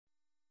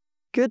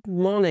Good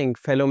morning,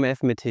 fellow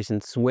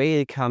mathematicians.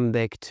 Welcome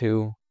back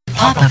to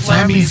Papa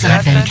Flammy's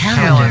Advent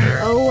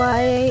Calendar.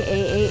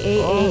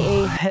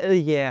 Oh, hell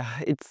yeah,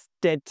 it's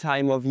that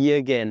time of year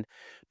again.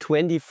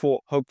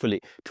 24,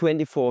 hopefully,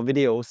 24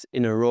 videos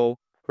in a row,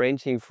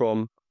 ranging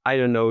from, I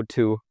don't know,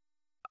 to,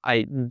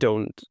 I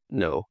don't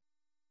know,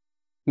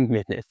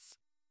 minutes.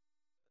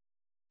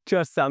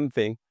 Just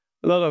something.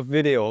 A lot of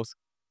videos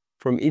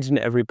from each and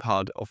every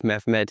part of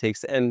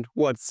mathematics and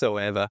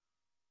whatsoever.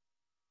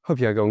 Hope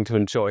you're going to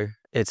enjoy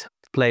it.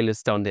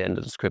 Playlist down there in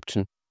the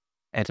description.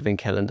 Advent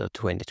Calendar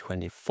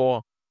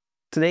 2024.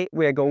 Today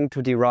we are going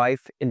to derive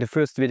in the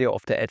first video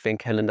of the Advent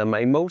Calendar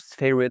my most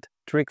favorite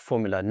trig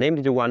formula,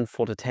 namely the one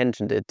for the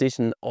tangent, the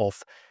addition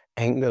of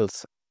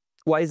angles.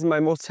 Why is it my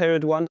most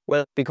favorite one?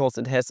 Well, because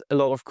it has a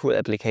lot of cool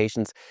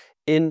applications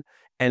in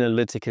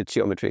analytical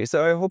geometry.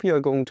 So I hope you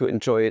are going to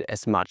enjoy it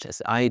as much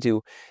as I do.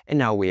 And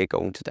now we are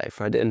going to dive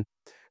right in.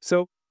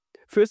 So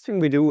first thing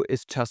we do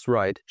is just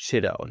write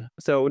shit down.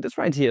 So this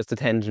right here is the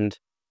tangent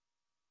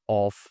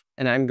of,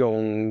 and I'm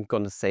going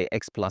to say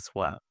x plus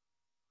y.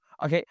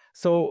 Okay,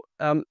 so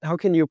how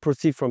can you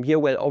proceed from here?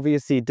 Well,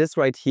 obviously this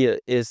right here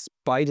is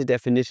by the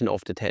definition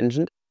of the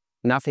tangent,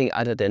 nothing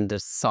other than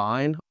the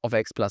sine of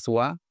x plus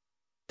y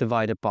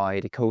divided by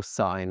the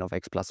cosine of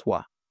x plus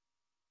y.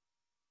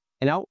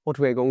 And now what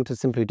we're going to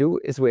simply do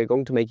is we're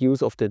going to make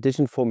use of the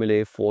addition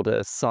formulae for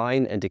the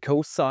sine and the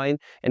cosine,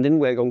 and then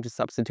we're going to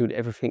substitute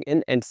everything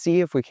in and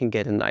see if we can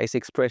get a nice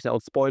expression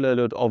out. Spoiler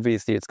alert,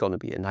 obviously it's going to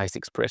be a nice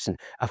expression,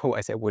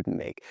 otherwise I wouldn't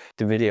make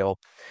the video.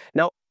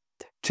 Now,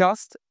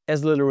 just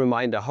as a little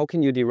reminder, how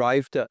can you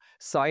derive the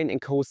sine and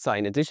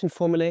cosine addition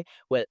formulae?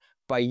 Well,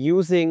 by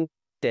using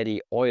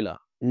Daddy Euler.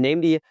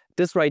 Namely,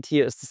 this right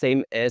here is the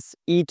same as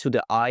e to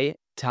the I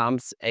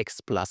times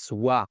x plus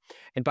y.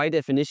 And by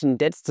definition,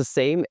 that's the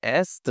same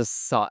as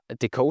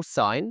the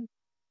cosine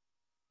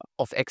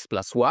of x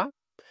plus y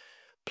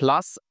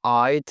plus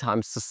I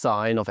times the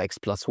sine of x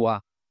plus y.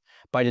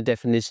 By the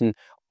definition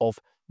of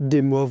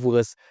de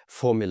Moivre's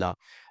formula,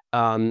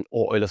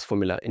 or Euler's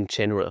formula in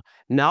general.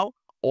 Now,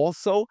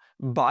 also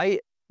by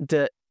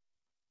the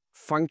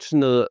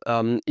functional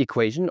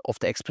equation of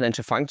the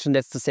exponential function,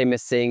 that's the same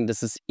as saying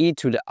this is e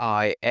to the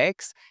I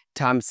x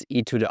times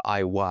e to the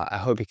I y. I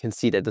hope you can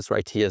see that this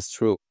right here is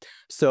true.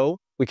 So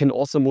we can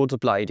also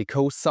multiply the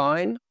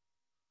cosine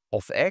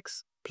of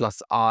x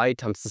plus I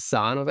times the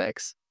sine of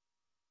x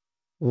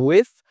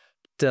with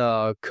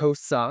the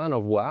cosine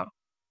of y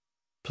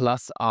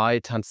plus I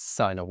times the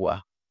sine of y.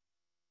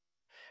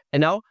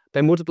 And now,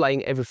 by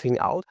multiplying everything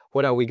out,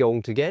 what are we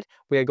going to get?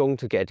 We are going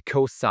to get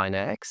cosine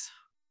x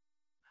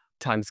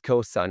times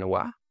cosine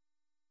y.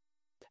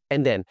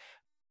 And then,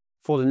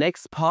 for the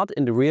next part,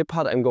 in the real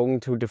part, I'm going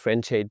to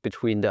differentiate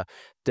between the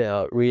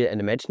real and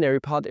imaginary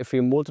part. If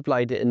we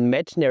multiply the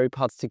imaginary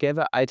parts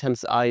together, I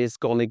times I is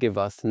going to give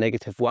us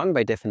 -1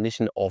 by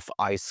definition of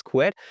I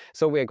squared.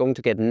 So we are going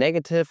to get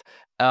negative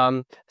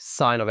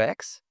sine of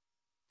x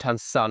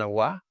times sine of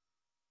y.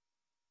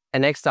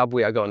 And next up,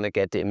 we are going to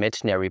get the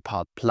imaginary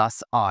part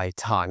plus I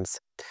times.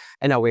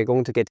 And now we're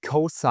going to get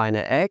cosine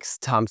of x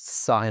times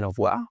sine of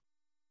y.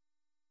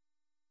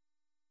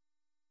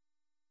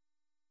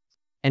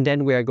 And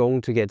then we are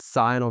going to get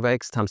sine of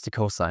x times the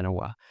cosine of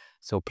y.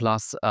 So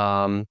plus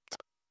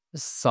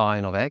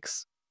sine of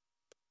x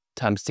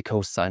times the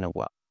cosine of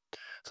y.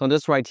 So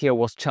this right here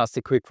was just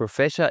a quick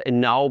refresher.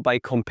 And now by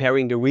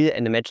comparing the real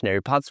and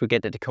imaginary parts, we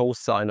get that the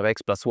cosine of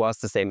x plus y is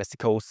the same as the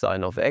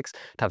cosine of x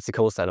times the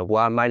cosine of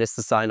y minus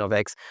the sine of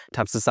x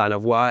times the sine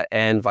of y,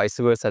 and vice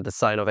versa. The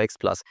sine of x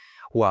plus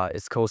y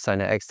is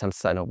cosine of x times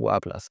sine of y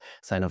plus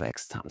sine of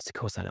x times the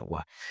cosine of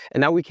y.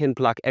 And now we can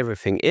plug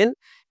everything in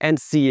and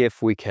see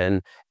if we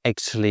can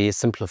actually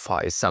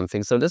simplify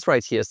something. So this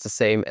right here is the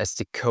same as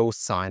the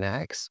cosine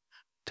of x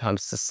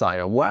times the sine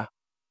of y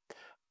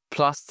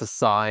plus the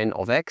sine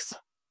of x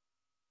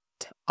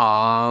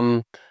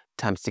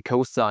times the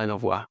cosine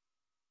of y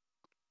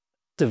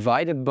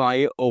divided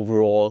by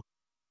overall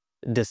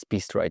this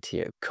beast right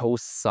here,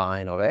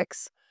 cosine of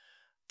x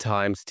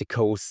times the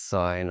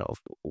cosine of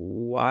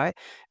y,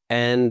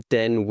 and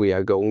then we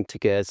are going to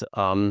get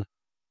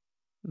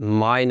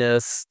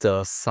minus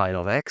the sine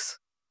of x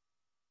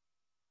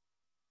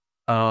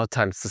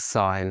times the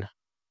sine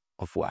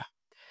of y.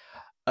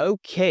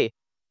 Okay.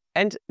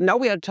 And now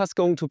we are just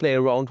going to play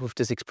around with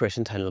this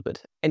expression a little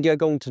bit. And you're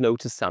going to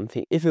notice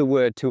something. If we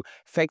were to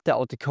factor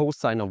out the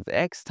cosine of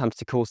x times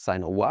the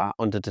cosine of y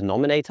on the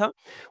denominator,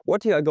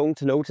 what you are going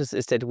to notice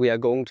is that we are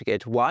going to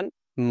get 1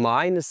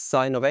 minus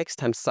sine of x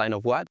times sine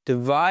of y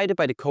divided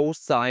by the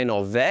cosine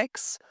of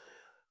x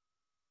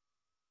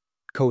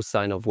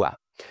cosine of y.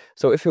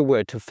 So if we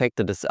were to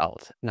factor this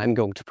out, and I'm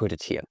going to put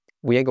it here,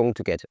 we are going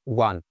to get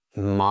 1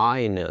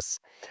 minus,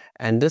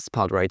 and this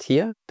part right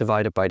here,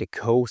 divided by the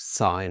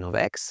cosine of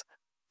x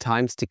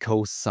times the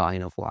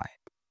cosine of y.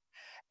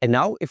 And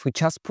now, if we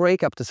just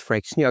break up this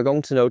fraction, you are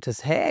going to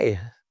notice, hey,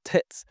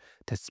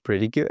 that's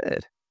pretty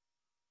good.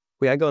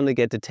 We are going to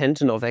get the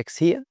tangent of x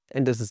here,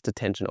 and this is the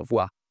tangent of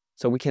y.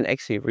 So we can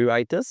actually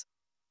rewrite this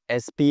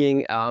as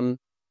being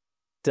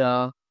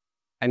the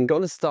I'm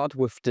going to start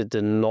with the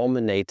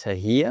denominator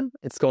here.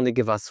 It's going to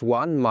give us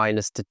 1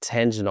 minus the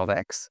tangent of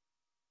x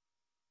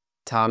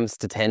times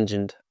the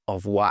tangent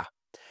of y.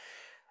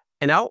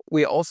 And now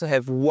we also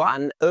have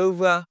 1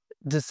 over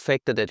this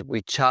factor that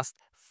we just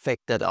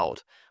factored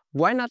out.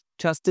 Why not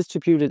just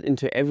distribute it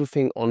into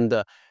everything on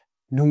the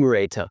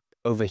numerator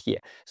over here?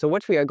 So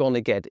what we are going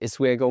to get is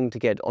we're going to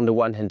get on the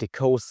one hand the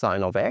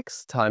cosine of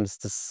x times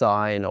the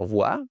sine of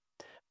y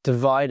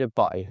divided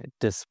by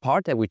this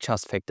part that we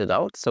just factored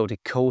out. So the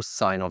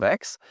cosine of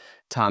x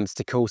times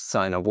the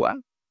cosine of y.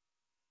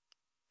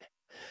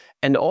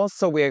 And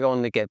also we are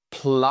going to get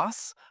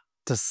plus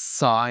the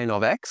sine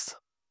of x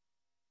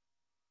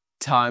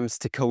times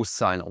the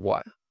cosine of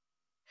y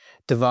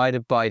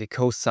divided by the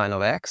cosine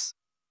of x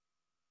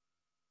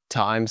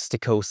times the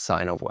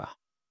cosine of y.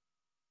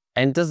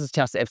 And this is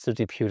just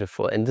absolutely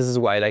beautiful. And this is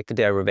why I like the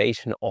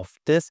derivation of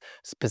this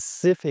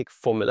specific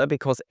formula,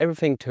 because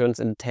everything turns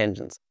into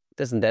tangents.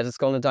 This and that is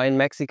going to die in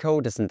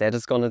Mexico. This and that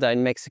is going to die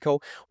in Mexico.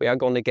 We are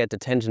going to get the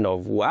tangent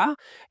of y,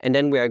 and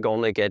then we are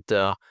going to get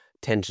the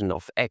tangent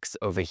of x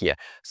over here.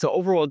 So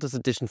overall, this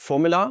addition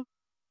formula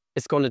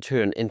is going to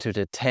turn into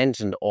the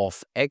tangent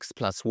of x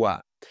plus y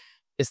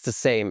is the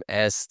same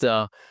as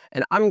the,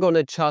 and I'm going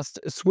to just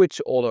switch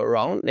all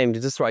around. Namely,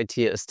 this right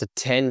here is the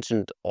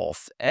tangent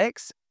of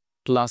x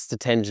plus the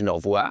tangent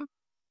of y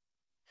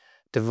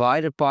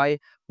divided by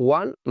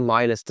 1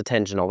 minus the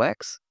tangent of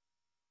x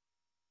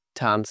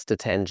times the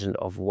tangent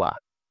of y.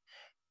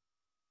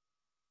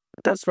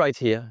 That's right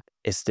here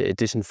is the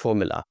addition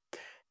formula.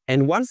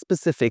 And one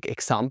specific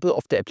example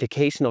of the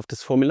application of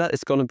this formula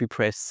is going to be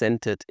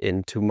presented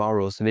in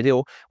tomorrow's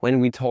video when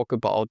we talk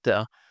about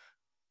the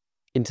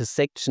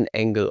intersection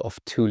angle of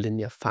two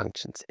linear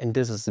functions. And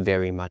this is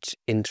very much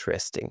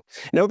interesting.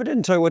 And I hope you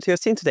enjoy what you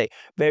have seen today.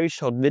 Very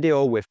short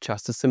video with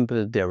just a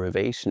simple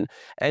derivation.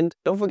 And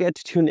don't forget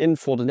to tune in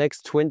for the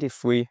next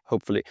 23,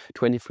 hopefully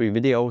 23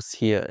 videos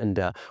here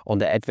on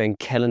the Advent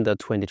Calendar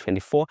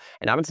 2024.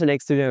 And until the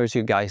next video, I wish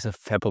you guys a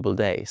fabulous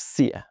day.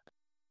 See ya.